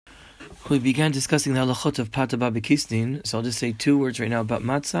We began discussing the halachot of Pata Babikisnin, so I'll just say two words right now about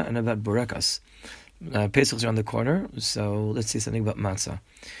matzah and about burekas. Pesach is around the corner, so let's say something about matzah.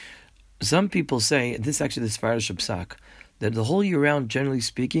 Some people say, this actually the Sfaradish Psak, that the whole year round, generally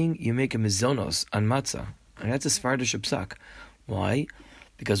speaking, you make a mizonos on matzah. And that's a Sfaradish Psak. Why?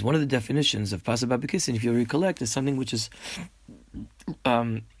 Because one of the definitions of Pata Babikisnin, if you recollect, is something which is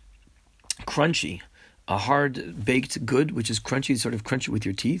crunchy. A hard baked good, which is crunchy, sort of crunchy with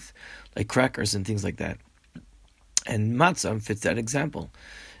your teeth, like crackers and things like that. And matzah fits that example.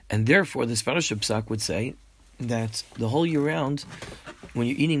 And therefore, the Sfaradish Psak would say that the whole year round, when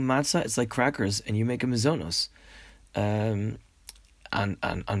you're eating matzah, it's like crackers, and you make a mizonos. On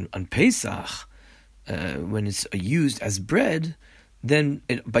Pesach, when it's used as bread, then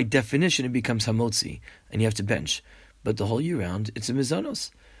by definition it becomes hamotzi, and you have to bench. But the whole year round, it's a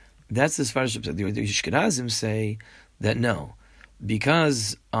mizonos. That's the Sfaradish Psak. The Ashkenazim say that no,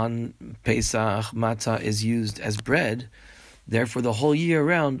 because on Pesach matzah is used as bread, therefore the whole year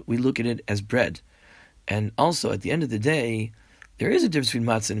round we look at it as bread. And also at the end of the day, there is a difference between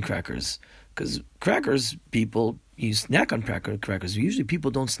matzah and crackers, because crackers, you snack on crackers. Usually people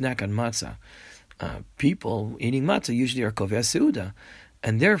don't snack on matzah. People eating matzah usually are kovei seuda.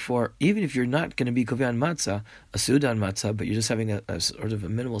 And therefore, even if you're not going to be kovei on matzah, a seuda on matzah, but you're just having a sort of a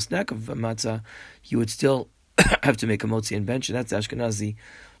minimal snack of matzah, you would still have to make a motzi and bench, and that's Ashkenazi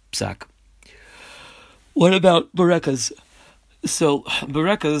psak. What about burekas? So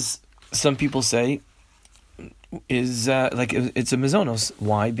burekas, some people say, is like it's a mizonos.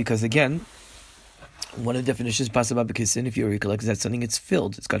 Why? Because again, one of the definitions Pata Babikisnin, if you recollect, is that something it's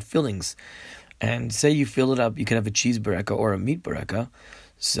filled, it's got fillings. And say you fill it up, you can have a cheese bureka or a meat bureka.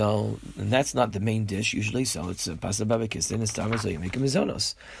 So that's not the main dish usually. So it's a Pata Babikisnin, it's time, so you make a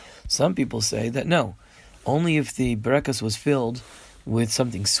mizonos. Some people say that no, only if the burekas was filled with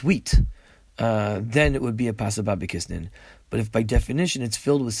something sweet, then it would be a Pata Babikisnin. But if by definition it's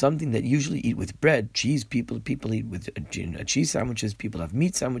filled with something that usually eat with bread, cheese, people eat with cheese sandwiches, people have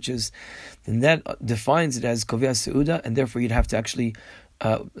meat sandwiches, then that defines it as kovei seuda, and therefore you'd have to actually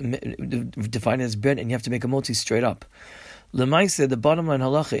define it as bread, and you have to make a motzi straight up. L'maaseh, the bottom line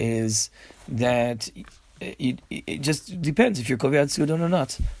halacha is that it just depends if you're kovei seuda or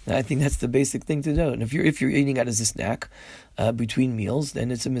not. And I think that's the basic thing to do. And if you're eating it as a snack between meals,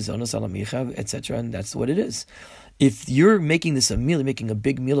 then it's a mizonos ala micha, etc., and that's what it is. If you're making this a meal, you're making a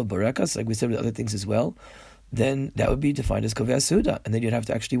big meal of burekas, like we said with other things as well, then that would be defined as kovei seuda, and then you'd have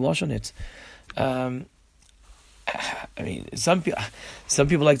to actually wash on it. I mean, some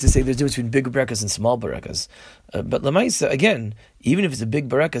people like to say there's a difference between big burekas and small burekas, but l'maaseh, again, even if it's a big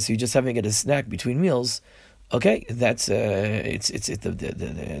bureka, so you're just having it as a snack between meals, okay, that's the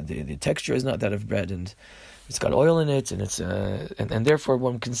texture is not that of bread, and it's got oil in it, and it's and therefore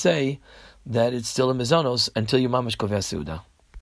one can say that it's still a mizonos until you mamash kovei seuda.